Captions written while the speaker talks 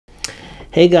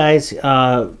Hey guys,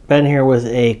 Ben here with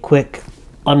a quick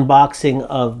unboxing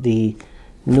of the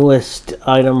newest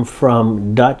item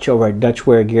from Dutch over at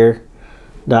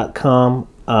DutchwareGear.com.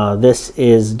 This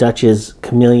is Dutch's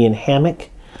Chameleon Hammock.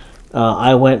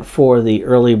 I went for the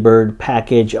early bird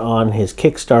package on his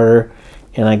Kickstarter,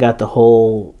 and I got the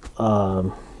whole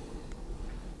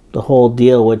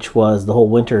deal, which was the whole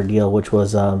winter deal, which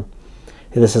was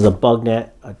this is a bug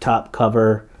net, a top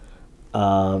cover,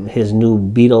 his new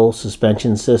Beetle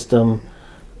suspension system.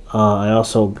 I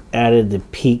also added the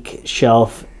peak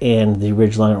shelf and the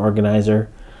ridgeline organizer.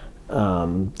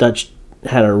 Dutch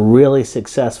had a really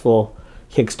successful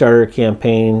Kickstarter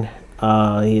campaign.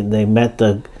 They met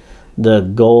the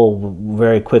goal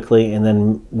very quickly and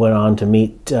then went on to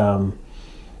meet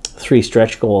 3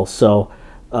 stretch goals. So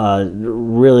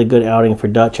really good outing for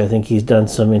Dutch. I think he's done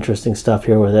some interesting stuff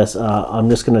here with this. I'm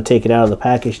just going to take it out of the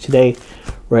package today.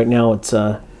 Right now it's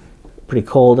pretty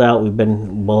cold out. We've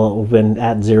been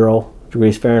at 0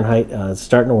 degrees Fahrenheit. It's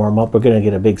starting to warm up. We're going to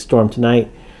get a big storm tonight,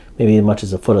 maybe as much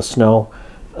as a foot of snow.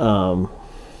 I don't know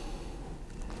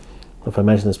if I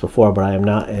mentioned this before, but I am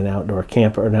not an outdoor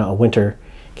camper, or not a winter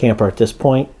camper at this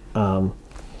point.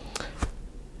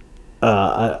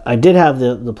 I did have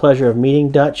the pleasure of meeting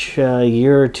Dutch a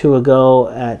year or 2 ago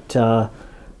at a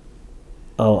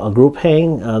group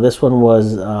hang. This one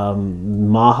was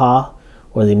MAHA,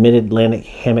 or the Mid-Atlantic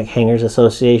Hammock Hangers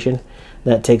Association.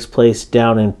 That takes place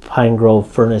down in Pine Grove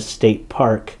Furnace State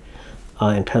Park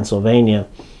in Pennsylvania.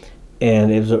 And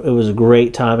it was a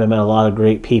great time. I met a lot of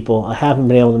great people. I haven't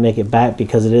been able to make it back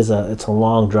because it's a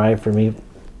long drive for me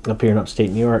up here in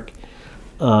upstate New York.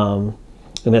 And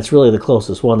that's really the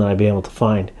closest one that I'd be able to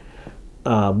find.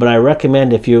 But I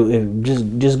recommend if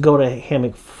just go to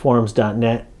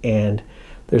hammockforums.net, and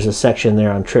there's a section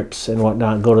there on trips and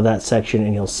whatnot. Go to that section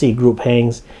and you'll see group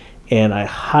hangs, and I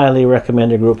highly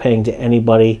recommend a group hang to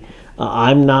anybody.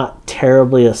 I'm not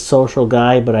terribly a social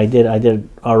guy, but I did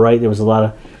all right. There was a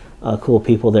lot of cool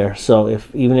people there. So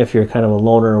even if you're kind of a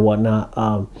loner or whatnot,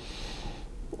 I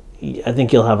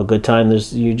think you'll have a good time.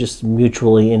 You're just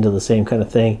mutually into the same kind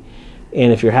of thing.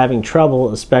 And if you're having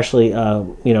trouble, especially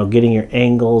getting your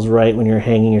angles right when you're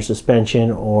hanging your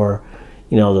suspension, or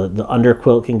the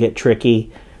underquilt can get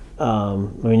tricky. I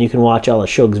mean, you can watch all of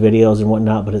Shug's videos and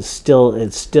whatnot, but it's still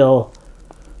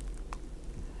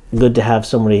good to have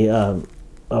somebody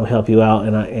help you out.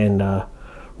 And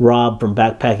Rob from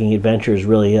Backpacking Adventures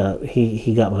really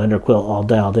he got my underquilt all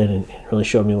dialed in and really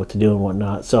showed me what to do and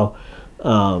whatnot. So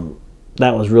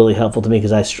that was really helpful to me,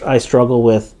 because I struggle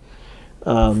with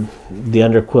the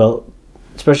underquilt,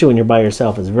 especially when you're by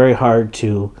yourself. It's very hard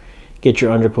to get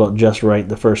your underquilt just right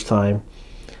the first time.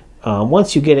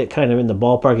 Once you get it kind of in the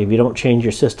ballpark, if you don't change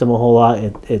your system a whole lot,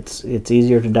 it's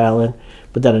easier to dial in.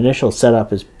 But that initial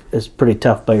setup is pretty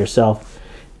tough by yourself.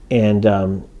 And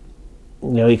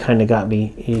he kind of got me.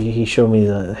 He showed me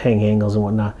the hang angles and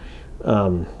whatnot.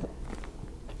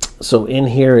 So in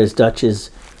here is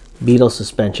Dutch's Beetle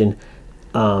suspension.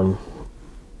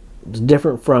 It's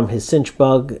different from his cinch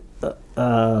bug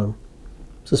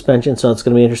suspension, so it's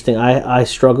going to be interesting. I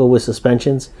struggle with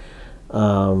suspensions.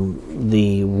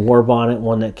 The Warbonnet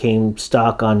one that came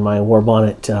stock on my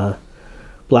Warbonnet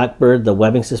Blackbird, the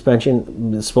webbing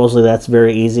suspension, supposedly that's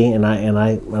very easy, and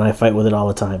I fight with it all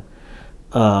the time.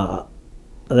 And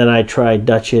then I tried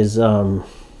Dutch's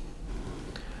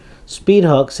speed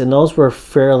hooks, and those were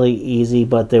fairly easy,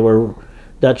 but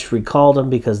Dutch recalled them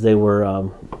because they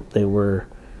were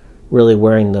really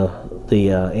wearing the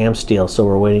am steel, so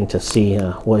we're waiting to see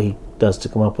what he does to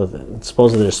come up with it.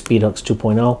 Supposedly there's speed hooks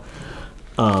 2.0.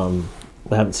 I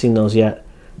haven't seen those yet.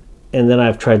 And then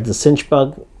I've tried the cinch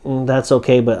bug. That's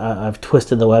okay, but I've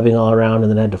twisted the webbing all around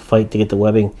and then had to fight to get the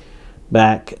webbing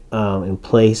back in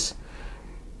place.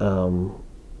 I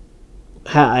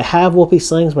have whoopee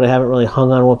slings, but I haven't really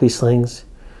hung on whoopee slings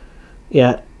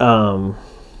yet. I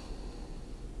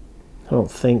don't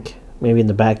think. Maybe in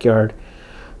the backyard.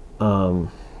 So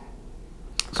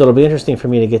it'll be interesting for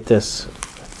me to get this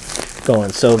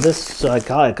going. So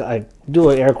I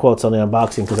do air quotes on the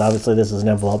unboxing, because obviously this is an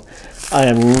envelope. I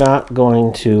am not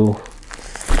going to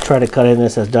try to cut in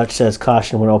this, as Dutch says,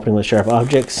 caution when opening with sharp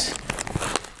objects.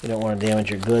 You don't want to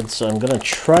damage your goods. So I'm going to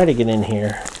try to get in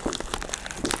here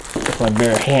with my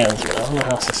bare hands, but I don't know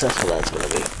how successful that's going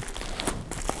to be,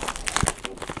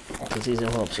 because these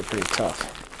envelopes are pretty tough.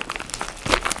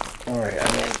 Alright,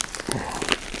 I'm in.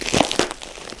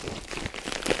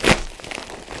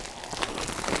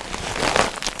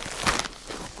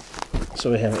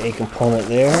 So we have a component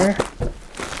there,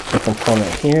 a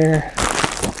component here,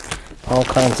 all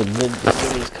kinds of good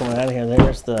goodies coming out of here.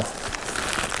 There's the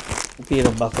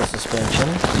Beetle buckle suspension.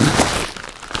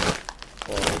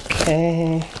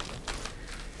 Okay.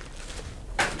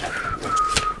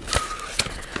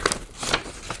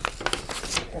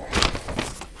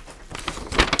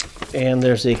 And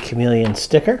there's a Chameleon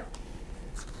sticker.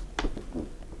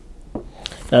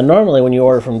 Now normally when you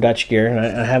order from Dutch Gear, and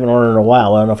I haven't ordered in a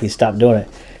while, I don't know if he stopped doing it,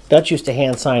 Dutch used to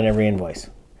hand sign every invoice.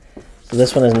 So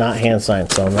this one is not hand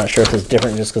signed, so I'm not sure if it's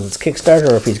different just because it's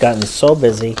Kickstarter or if he's gotten so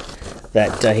busy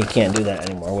that he can't do that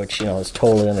anymore, which, you know, is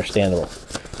totally understandable.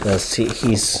 Because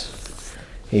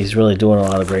he's really doing a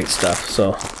lot of great stuff.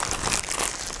 So,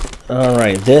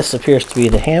 alright, this appears to be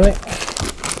the hammock.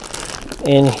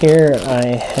 In here I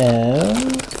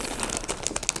have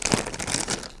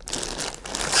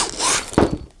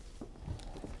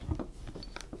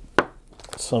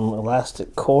some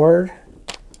elastic cord,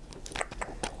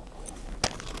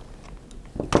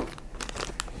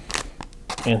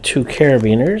 and 2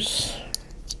 carabiners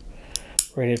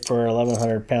rated for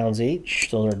 1,100 pounds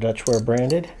each. Those are Dutchware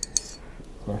branded. I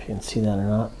don't know if you can see that or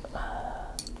not.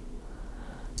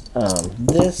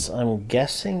 This, I'm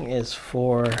guessing, is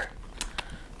for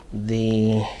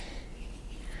the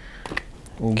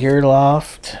gear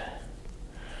loft,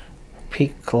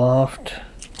 peak loft.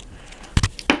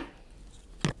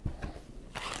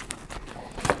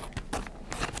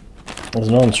 There's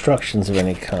no instructions of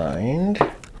any kind.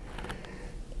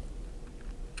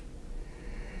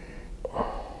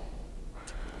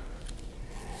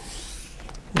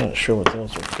 Not sure what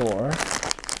those are for.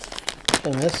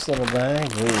 In this little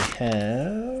bag we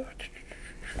have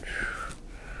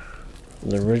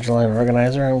the Ridgeline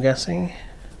organizer, I'm guessing.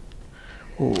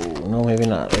 Ooh, no, maybe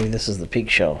not. Maybe this is the peak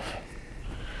shelf.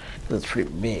 That's pretty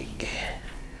big.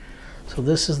 So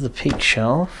this is the peak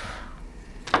shelf.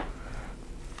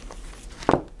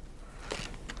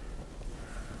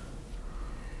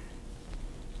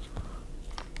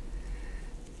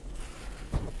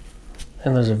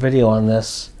 And there's a video on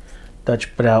this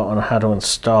Dutch put out on how to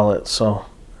install it, so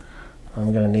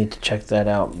I'm going to need to check that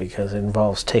out because it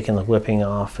involves taking the whipping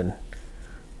off, and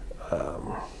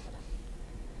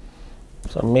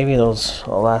so maybe those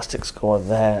elastics go with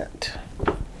that.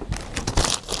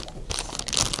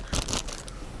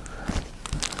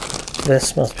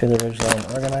 This must be the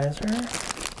Ridgeline organizer.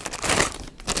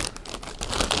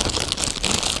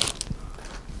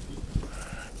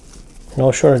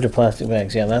 No shortage of plastic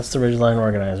bags. Yeah, that's the Ridgeline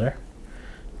organizer.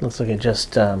 Looks like it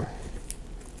just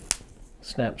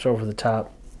snaps over the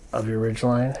top of your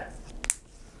Ridgeline.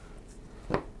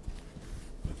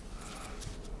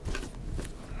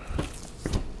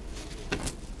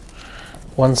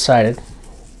 One-sided.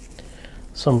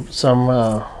 Some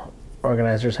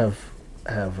organizers have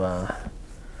a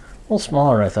little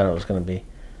smaller than I thought it was going to be.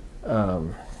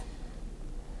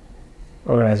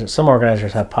 Some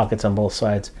organizers have pockets on both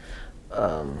sides.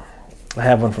 I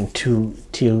have one from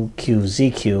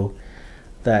 2QZQ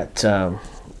that I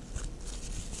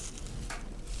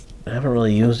haven't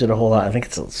really used it a whole lot. I think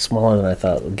it's smaller than I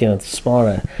thought. Again, it's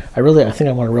smaller. I think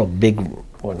I want a real big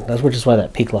one. Which is why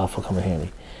that peak loft will come in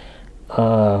handy.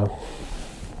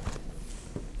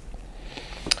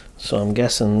 So I'm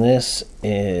guessing this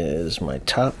is my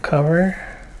top cover,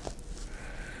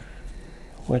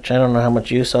 which I don't know how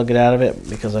much use I'll get out of it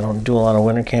because I don't do a lot of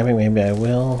winter camping. Maybe I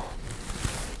will.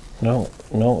 No,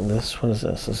 what is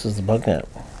this? This is the bug net.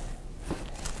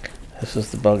 This is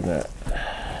the bug net.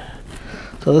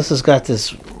 So this has got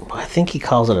this, I think he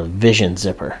calls it a vision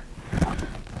zipper.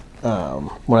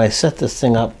 When I set this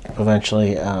thing up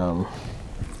eventually, I'll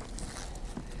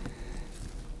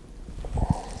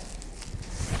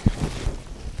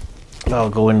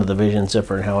go into the vision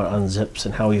zipper and how it unzips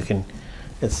and how you can,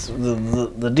 it's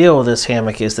the deal with this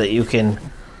hammock is that you can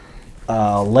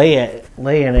lay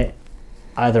in it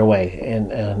either way,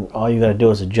 and all you got to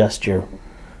do is adjust your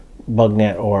bug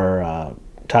net or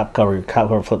top cover. Your top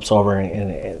cover flips over and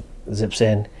it zips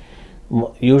in.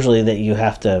 Usually that you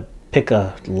have to pick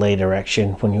a lay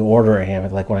direction when you order a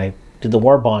hammock. Like when I did the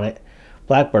Warbonnet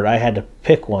Blackbird, I had to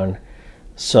pick one,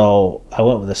 so I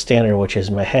went with the standard, which is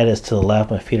my head is to the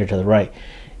left, my feet are to the right.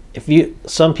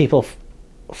 Some people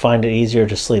find it easier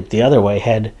to sleep the other way,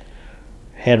 head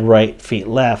right, feet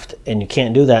left, and you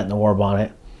can't do that in the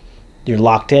Warbonnet. You're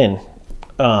locked in,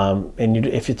 and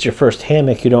if it's your first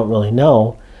hammock, you don't really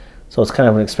know, so it's kind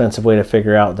of an expensive way to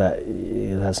figure out that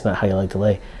that's not how you like to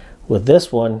lay. With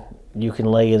this one, you can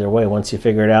lay either way. Once you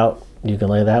figure it out, you can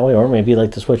lay that way, or maybe you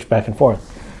like to switch back and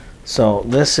forth. So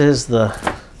this is the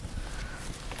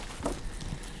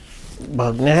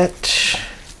bug net,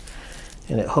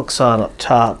 and it hooks on up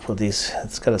top with these.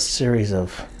 It's got a series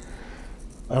of,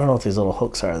 I don't know what these little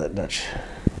hooks are that Dutch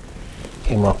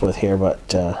came up with here,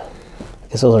 but I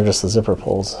guess those are just the zipper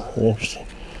pulls. They're interesting.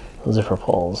 zipper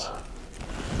pulls.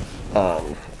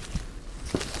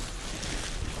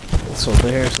 So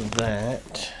there's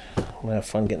that. I'm gonna have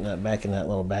fun getting that back in that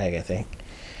little bag, I think.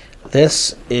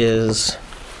 This is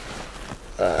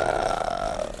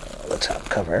the top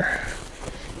cover.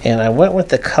 And I went with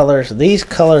the colors. These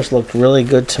colors looked really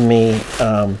good to me.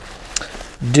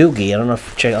 Doogie, I don't know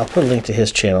if I'll put a link to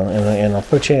his channel, and I'll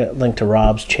put a link to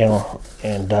Rob's channel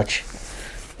and Dutch.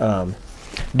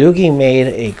 Doogie made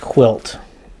a quilt.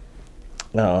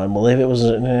 I believe it was,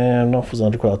 I don't know if it was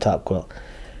an underquilt or top quilt.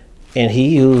 And he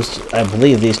used, I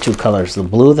believe, these two colors. The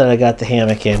blue that I got the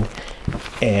hammock in,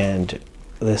 and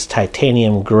this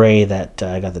titanium gray that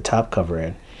I got the top cover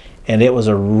in. And it was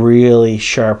a really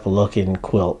sharp looking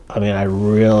quilt. I mean, I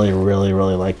really, really,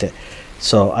 really liked it.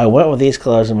 So I went with these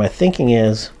colors, and my thinking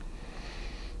is,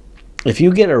 if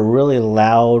you get a really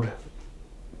loud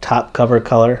top cover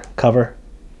color,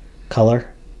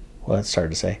 well, it's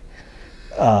hard to say,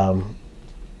 and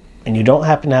you don't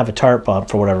happen to have a tarp on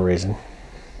for whatever reason,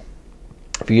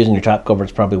 if you're using your top cover,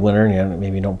 it's probably winter, and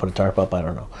maybe you don't put a tarp up, I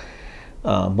don't know.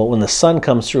 But when the sun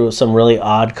comes through with some really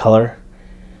odd color,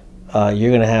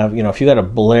 you're going to have, if you got a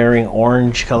blaring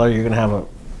orange color, you're going to have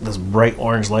this bright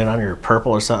orange light on your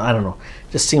purple or something. I don't know.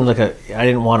 It just seems like I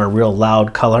didn't want a real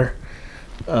loud color.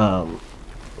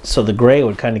 So the gray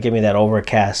would kind of give me that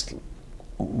overcast,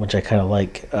 which I kind of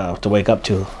like to wake up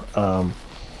to.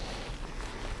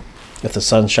 If the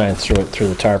sun shines through it, through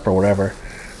the tarp or whatever.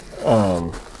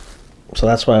 So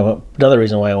that's why I went, another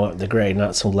reason why I went with the gray,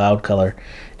 not some loud color.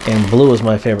 And blue is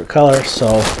my favorite color, so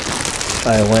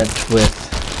I went with,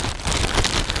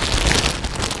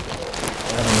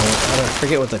 I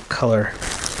forget what the color,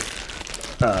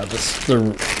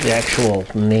 the actual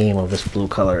name of this blue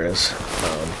color is.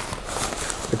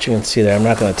 But you can see there, I'm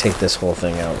not going to take this whole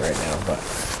thing out right now. But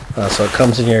so it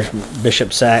comes in your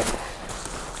bishop sack.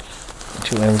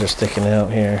 Two ends are sticking out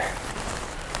here.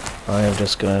 I am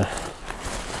just going to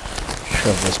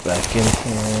shove this back in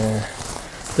here.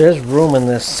 There's room in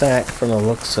this sack from the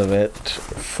looks of it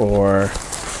for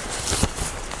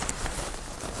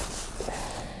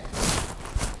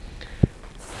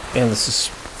and the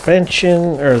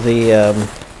suspension, or the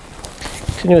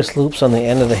continuous loops on the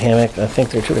end of the hammock. I think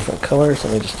they're two different colors.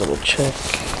 Let me just double check.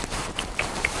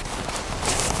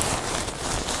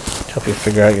 Help you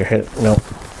figure out your hit.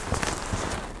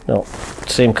 Nope,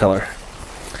 same color.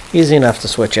 Easy enough to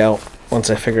switch out once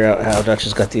I figure out how Dutch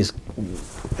has got these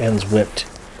ends whipped.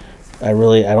 I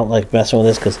don't like messing with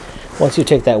this, because once you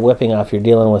take that whipping off, you're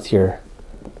dealing with your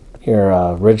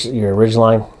ridge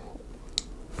line.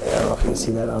 I don't know if you can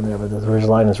see that on there, but the ridge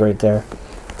line is right there,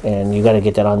 and you got to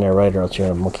get that on there right, or else you're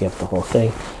gonna monkey up the whole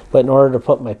thing. But in order to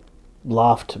put my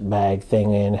loft bag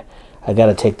thing in, I got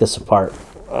to take this apart.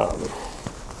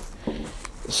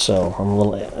 So I'm a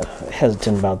little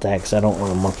hesitant about that, because I don't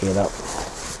want to monkey it up.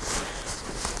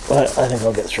 But I think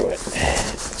I'll get through it.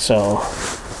 So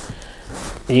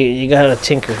you gotta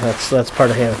tinker. That's part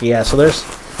of hammock. Yeah. So there's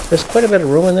quite a bit of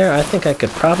room in there. I think I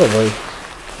could probably.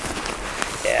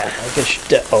 Yeah, I could.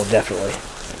 Oh, definitely.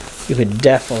 You could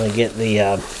definitely get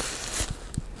the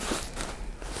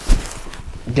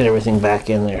get everything back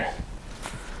in there.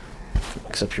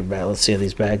 Except your bag. Let's see, are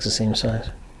these bags the same size?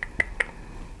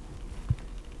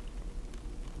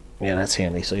 Yeah, that's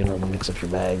handy. So you don't have to mix up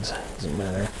your bags. Doesn't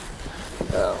matter.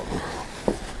 The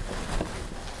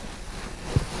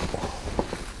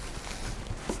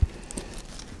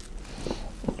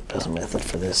best method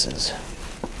for this is,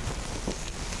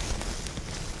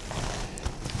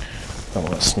 I don't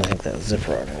want to snag that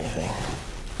zipper on anything.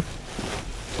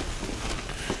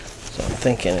 So I'm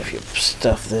thinking if you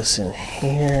stuff this in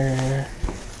here.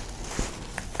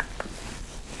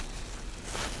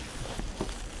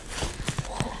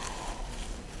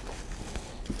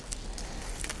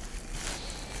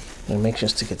 I'm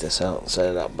anxious to get this out and set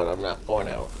it up, but I'm not going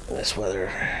out in this weather.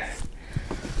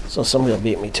 So somebody will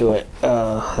beat me to it.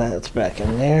 That's back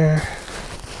in there.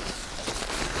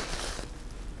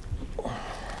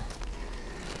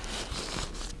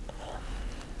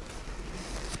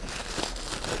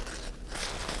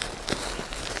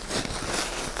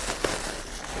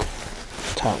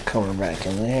 Top cover back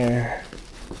in there.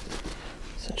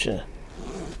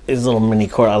 These little mini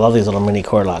cord. I love these little mini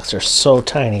cord locks. They're so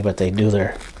tiny, but they do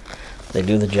the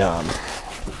job.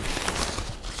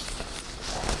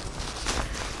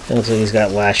 It looks like he's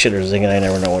got last shitters zinging. I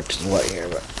never know what here,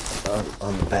 but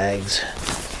on the bags.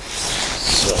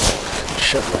 So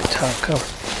shove my top cover.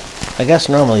 I guess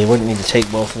normally you wouldn't need to take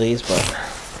both of these, but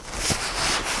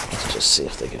let's just see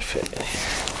if they can fit in here.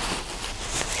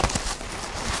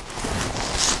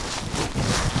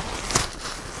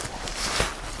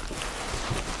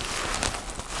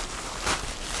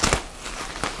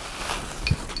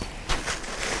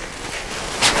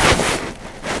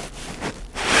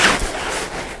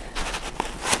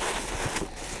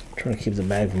 Trying to keep the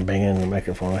bag from banging in the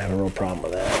microphone. I have a real problem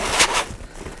with that.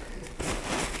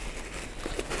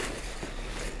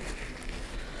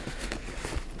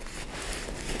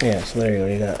 Yeah, so there you go.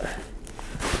 You got.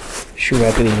 Shoot,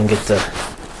 I could even get the.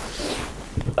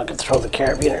 I could throw the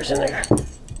carabiners in there.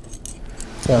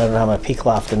 I don't have my peak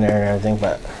loft in there and everything,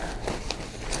 but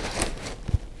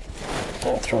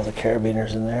I'll throw the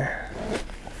carabiners in there.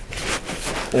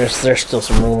 There's still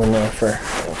some room in there for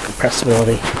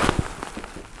compressibility,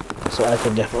 so I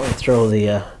could definitely throw the.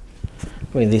 I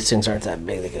mean, these things aren't that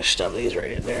big; they can shove these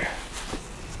right in there.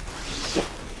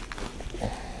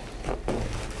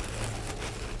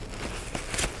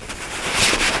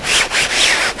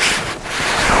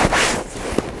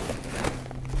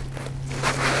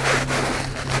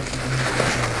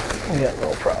 Yeah,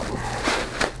 no problem.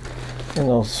 And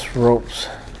those ropes,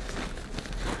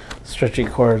 stretchy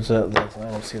cords, I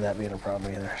don't see that being a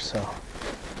problem either. So,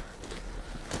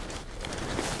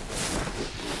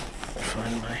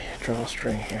 find my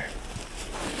drawstring here.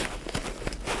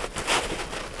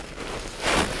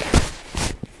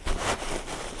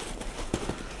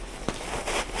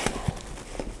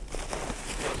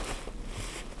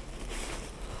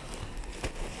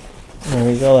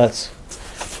 There we go. That's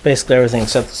basically everything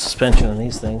except the suspension on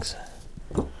these things.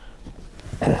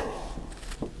 I'm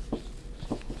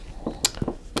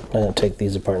not going to take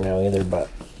these apart now either, but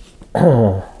I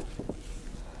don't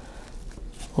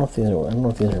know if these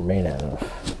are made out of. I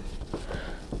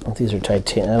don't know if these are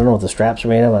titanium. I don't know what the straps are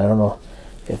made of. I don't know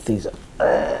if these.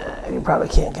 You probably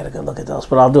can't get a good look at those,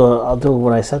 but I'll do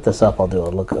when I set this up. I'll do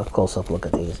a close-up look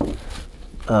at these.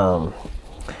 And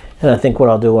I think what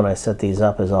I'll do when I set these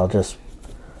up is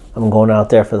I'm going out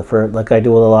there for the first, like I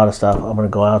do with a lot of stuff. I'm going to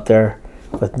go out there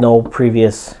with no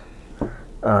previous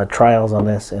trials on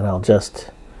this, and I'll just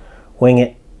wing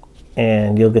it,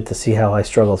 and you'll get to see how I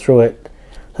struggle through it.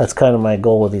 That's kind of my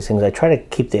goal with these things. I try to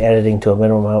keep the editing to a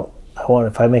minimum.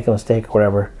 If I make a mistake or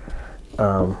whatever,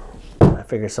 I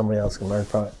figure somebody else can learn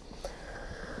from it.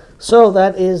 So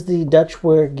that is the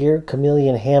Dutchware Gear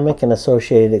Chameleon Hammock and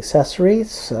associated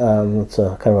accessories. It's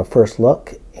a kind of a first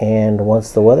look, and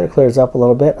once the weather clears up a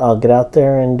little bit, I'll get out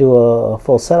there and do a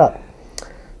full setup.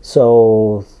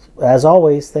 So as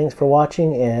always, thanks for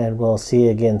watching, and we'll see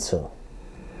you again soon.